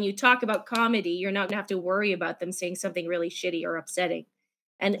so that when you talk about comedy, you're not gonna have to worry about them saying something really shitty or upsetting.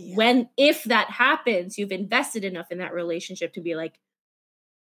 And if that happens, you've invested enough in that relationship to be like,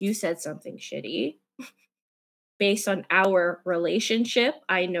 you said something shitty. Based on our relationship,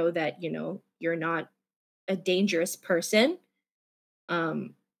 I know that, you're not a dangerous person.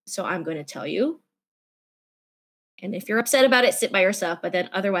 So I'm going to tell you. And if you're upset about it, sit by yourself. But then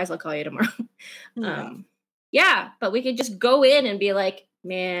otherwise, I'll call you tomorrow. But we could just go in and be like,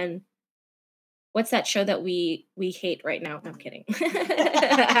 man, what's that show that we hate right now? No, I'm kidding.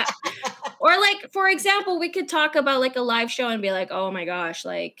 Or like, for example, we could talk about like a live show and be like, oh my gosh,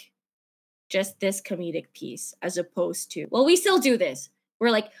 like just this comedic piece, as opposed to, well, we still do this. We're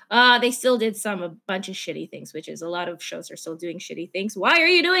like, they still did a bunch of shitty things, which is a lot of shows are still doing shitty things. Why are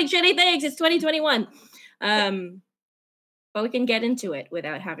you doing shitty things? It's 2021. But we can get into it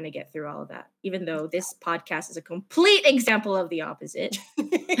without having to get through all of that, even though this podcast is a complete example of the opposite.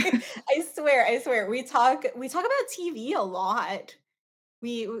 I swear. We talk about TV a lot.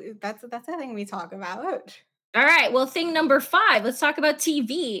 That's a thing we talk about. All right. Well, thing number 5, let's talk about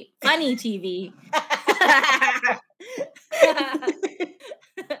TV. Funny TV.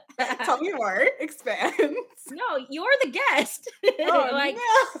 Tell me more. Expand. No, you're the guest. Oh,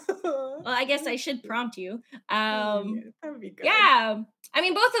 no. Well, I guess I should prompt you. That would be good. Yeah. I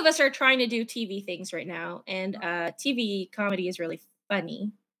mean, both of us are trying to do TV things right now. And TV comedy is really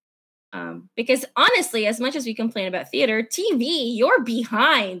funny. Because honestly, as much as we complain about theater, TV, you're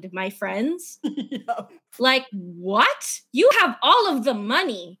behind, my friends. Yep. Like, what? You have all of the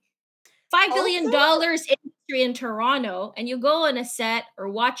money. $5 billion in industry in Toronto and you go on a set or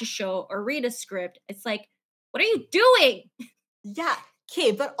watch a show or read a script, it's like, what are you doing? Yeah.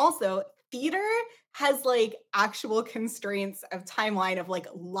 Okay, but also theater has like actual constraints of timeline of like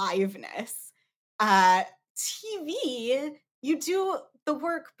liveness. TV, you do the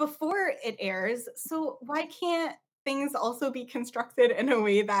work before it airs. So why can't things also be constructed in a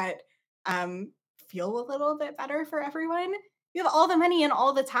way that um feel a little bit better for everyone? You have all the money and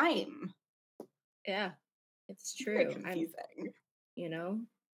all the time. Yeah, it's Very true. confusing. You know,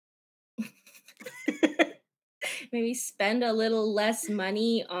 maybe spend a little less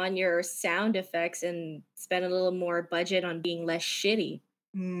money on your sound effects and spend a little more budget on being less shitty.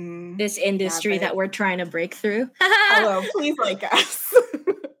 This Yeah, industry but that we're trying to break through. hello, please like us.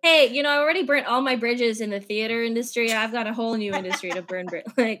 Hey, I already burnt all my bridges in the theater industry. I've got a whole new industry to burn,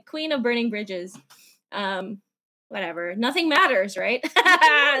 like queen of burning bridges. Um, Whatever. Nothing matters, right?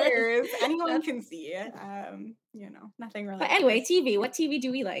 Cares? Anyone can see. Nothing really But anyway, matters. TV. What TV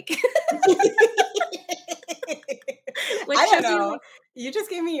do we like? What I don't shows do you know. like? You just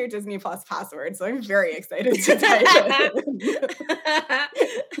gave me your Disney Plus password, so I'm very excited to dive in.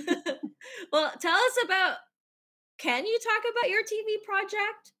 Well, tell us about. Can you talk about your TV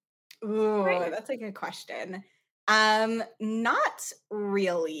project? Ooh, Right. that's a good question. Not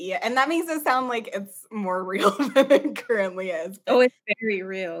really. And that makes it sound like it's more real than it currently is, Oh, but it's very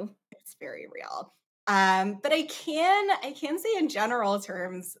real. it's very real. But I can say in general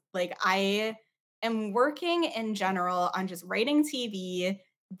terms, like I am working in general on just writing TV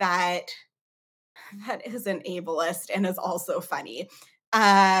that that isn't ableist and is also funny.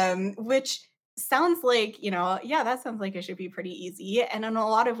 Which sounds like, yeah, that sounds like it should be pretty easy. And in a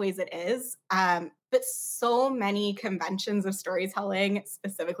lot of ways it is. But so many conventions of storytelling,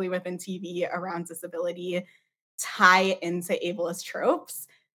 specifically within TV around disability, tie into ableist tropes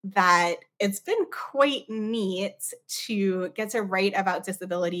that it's been quite neat to get to write about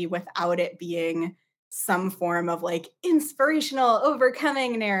disability without it being some form of like inspirational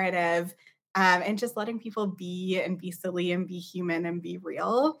overcoming narrative, and just letting people be and be silly and be human and be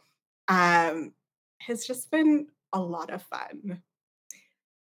real, um, has just been a lot of fun.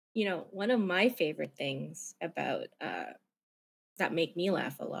 One of my favorite things about that make me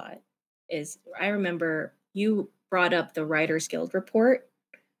laugh a lot is I remember you brought up the Writers Guild report,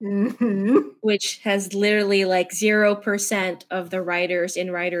 Mhm. which has literally like 0% of the writers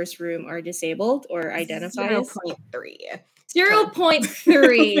in writers room are disabled or identify Zero as point 0.3.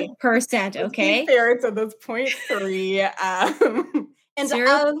 0.3%. Let's be Okay. fair to this 0.3. And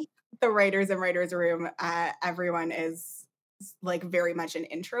Zero. of the writers in writers room, everyone is like very much an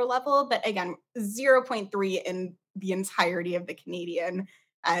intro level, but again, 0.3 in the entirety of the Canadian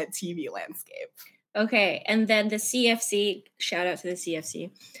TV landscape. Okay. And then the CFC, shout out to the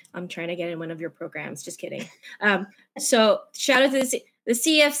CFC. I'm trying to get in one of your programs. Just kidding. So shout out to the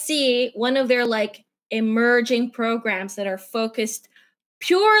CFC, one of their like emerging programs that are focused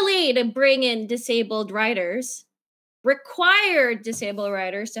purely to bring in disabled writers, required disabled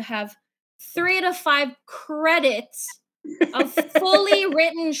writers to have 3 to 5 credits of fully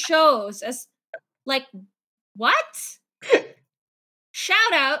written shows. As like, what?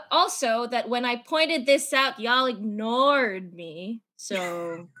 Shout out also that when I pointed this out, y'all ignored me.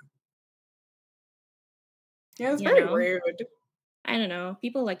 So, Yeah, it's you very know, rude. I don't know.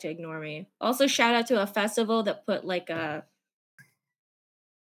 People like to ignore me. Also, shout out to a festival that put like a.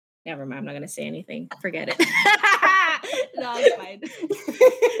 Never mind. I'm not going to say anything. Forget it. No, it's fine.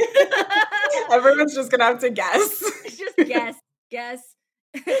 Everyone's just gonna have to guess. Just guess,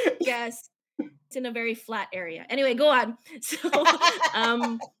 guess. It's in a very flat area. Anyway, go on. So,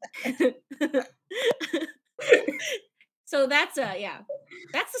 so that's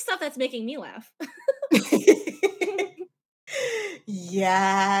that's the stuff that's making me laugh.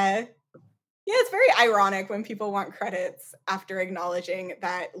 Yeah. Yeah, it's very ironic when people want credits after acknowledging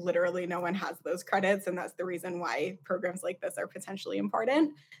that literally no one has those credits, and that's the reason why programs like this are potentially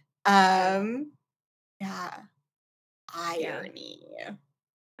important. Um, yeah, Yeah, irony.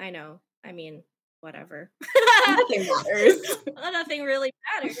 I know. I mean, whatever. Nothing matters. Nothing really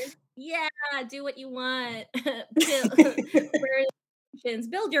matters. Yeah, do what you want.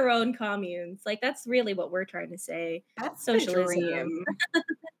 Build your own communes. Like that's really what we're trying to say. That's the Socialism. dream.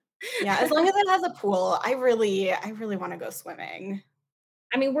 Yeah, as long as it has a pool, I really want to go swimming.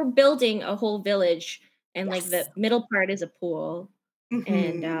 I mean, we're building a whole village, and like Yes. the middle part is a pool,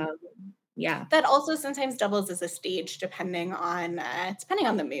 and Mhm. yeah, That also sometimes doubles as a stage depending on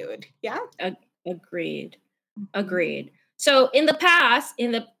the mood. Yeah. agreed, Mhm. agreed. So in the past,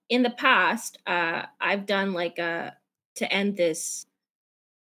 I've done like a to end this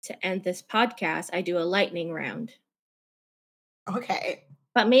to end this podcast, I do a lightning round. Okay.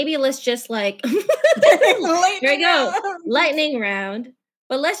 But maybe let's just like here we go. Lightning round.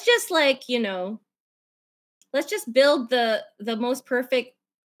 But let's just like, let's just build the most perfect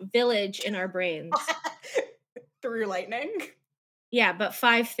village in our brains. Through lightning. Yeah, but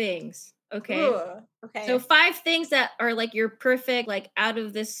 5 things. Okay. Ooh, okay. So 5 things that are like your perfect, like out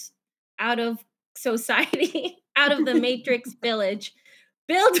of society, out of the Matrix village.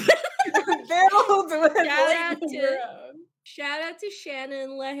 Build with Shout out to Shannon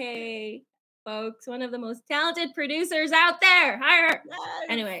LaHaye, folks, one of the most talented producers out there. Hire her. Yes.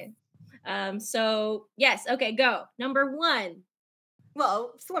 Anyway, so yes, okay, go. Number 1.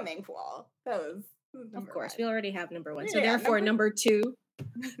 Well, swimming pool. Of course, we already have number 1. So Yeah, therefore, number 2.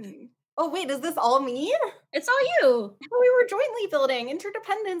 Mhm. Oh, wait, is this all me? It's all you. We were jointly building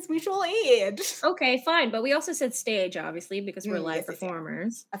interdependence, mutual aid. Okay, fine. But we also said stage, obviously, because we're live yes, yes, yeah.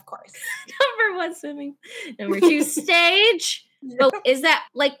 performers. Of course. Number 1, swimming. Number 2, stage. But is that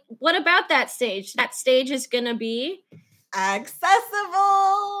like, what about that stage? That stage is going to be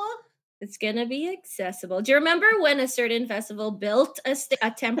accessible. It's going to be accessible. Do you remember when a certain festival built a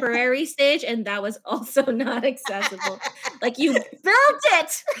temporary stage and that was also not accessible? Like you built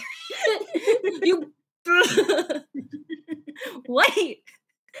it. You wait.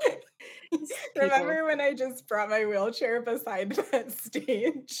 Remember when I just brought my wheelchair beside that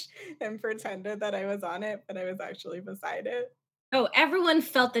stage and pretended that I was on it, but I was actually beside it? Oh, everyone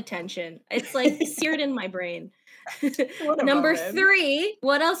felt the tension. It's like seared in my brain. Number moment. 3,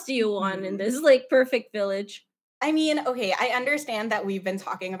 what else do you want in this like perfect village? I mean, okay, I understand that we've been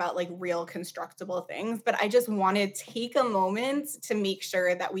talking about like real constructible things, but I just want to take a moment to make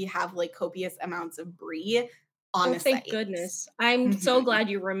sure that we have like copious amounts of brie on the site. Thank goodness. I'm so glad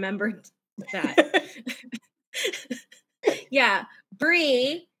you remembered that. Yeah,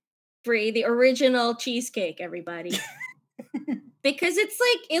 brie, the original cheesecake, everybody. Because it's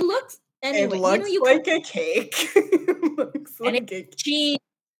like, it looks, anyway, it looks like a cake. It looks like a cheese.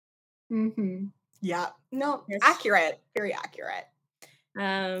 Mm-hmm. Yeah. No, Yes. accurate. Very accurate.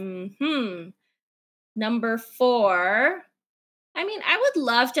 Number 4. I mean, I would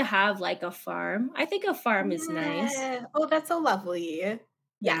love to have like a farm. I think a farm is nice. Oh, that's so lovely. Yeah.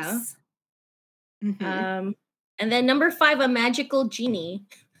 Yes. Mm-hmm. And then number 5, a magical genie.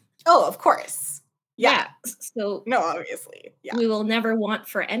 Oh, of course. Yeah. So no, obviously. Yeah. We will never want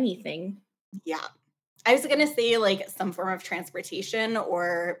for anything. Yeah. I was gonna say like some form of transportation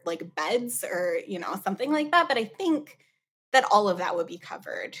or like beds or something like that, but I think that all of that would be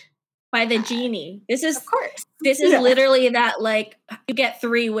covered by the genie. This is, of course. This is literally that like you get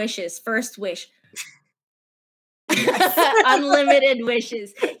 3 wishes. First wish. Unlimited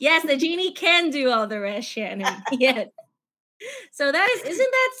wishes. Yes, the genie can do all the rest, Shannon. Yes. So isn't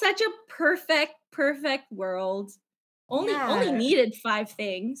that such a perfect world? Only needed 5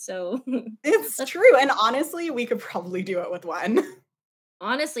 things, so it's true. And honestly, we could probably do it with 1.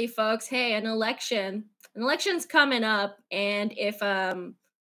 Honestly, folks, hey, an election's coming up, and if a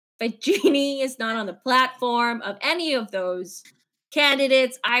genie is not on the platform of any of those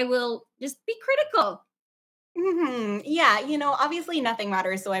candidates, I will just be critical. Mm-hmm. Yeah, obviously nothing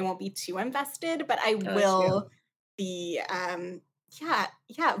matters, so I won't be too invested, but I will be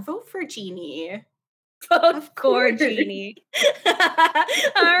vote for Genie. Vote for Genie.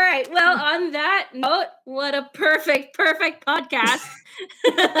 All right. Well, on that note, what a perfect podcast.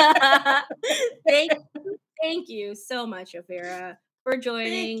 Thank you so much, Ophira, for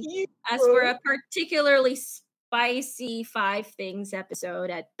joining us for a particularly spicy 5 Things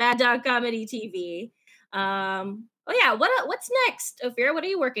episode at Bad Dog Comedy TV. What's next, Ophira? What are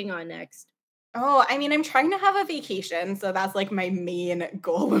you working on next? Oh, I mean, I'm trying to have a vacation, so that's like my main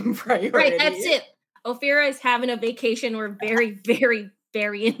goal and priority. Right, that's it. Ophira is having a vacation. We're very, very,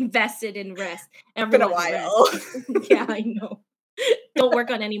 very invested in rest. It's been a while. Yeah, I know. Don't work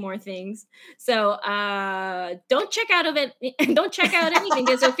on any more things. So don't check out anything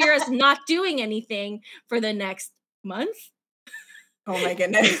because Ophira's not doing anything for the next month. Oh my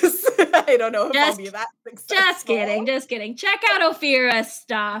goodness. I don't know if I'll be that successful. Just kidding. Check out Ophira's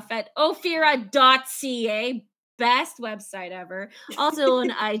stuff at ophira.ca. Best website ever. Also on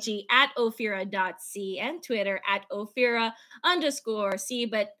IG at ophira.c and Twitter at ophira_c.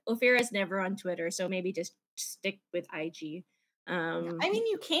 But Ophira's never on Twitter, so maybe just stick with IG. I mean,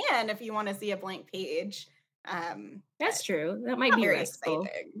 you can if you want to see a blank page. That's true. That might be restful.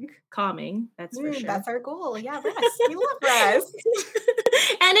 Calming. That's for sure. That's our goal. Yeah, rest. We love rest.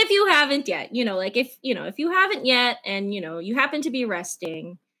 And if you haven't yet, if you haven't yet and you happen to be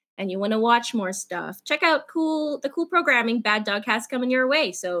resting and you want to watch more stuff, check out the cool programming Bad Dog has coming your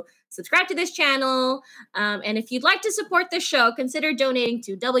way. So subscribe to this channel. And if you'd like to support the show, consider donating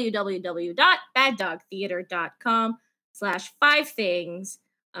to www.baddogtheater.com/5things.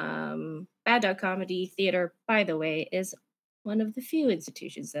 Bad Dog Comedy Theater, by the way, is one of the few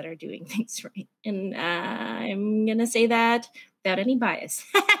institutions that are doing things right. And I'm going to say that without any bias.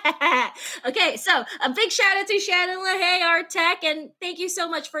 Okay, so a big shout out to Shannon LaHaye, our tech, and thank you so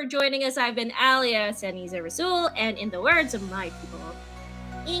much for joining us. I've been Alia Seniza Rasul, and in the words of my people,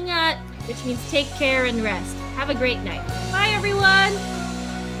 Ingat, which means take care and rest. Have a great night. Bye, everyone.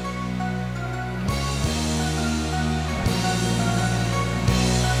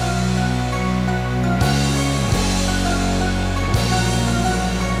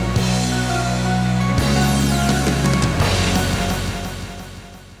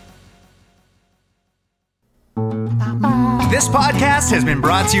 This podcast has been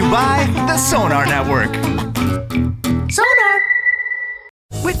brought to you by the Sonar Network. Sonar!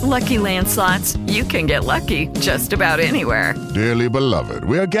 With Lucky Land Slots, you can get lucky just about anywhere. Dearly beloved,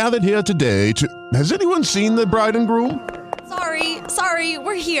 we are gathered here today to... Has anyone seen the bride and groom? Sorry,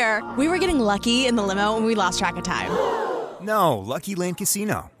 we're here. We were getting lucky in the limo and we lost track of time. No, Lucky Land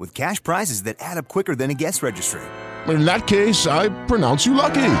Casino, with cash prizes that add up quicker than a guest registry. In that case, I pronounce you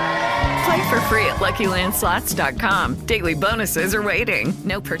lucky. Play for free at LuckyLandSlots.com. Daily bonuses are waiting.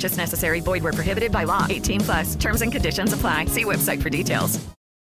 No purchase necessary. Void where prohibited by law. 18+. Terms and conditions apply. See website for details.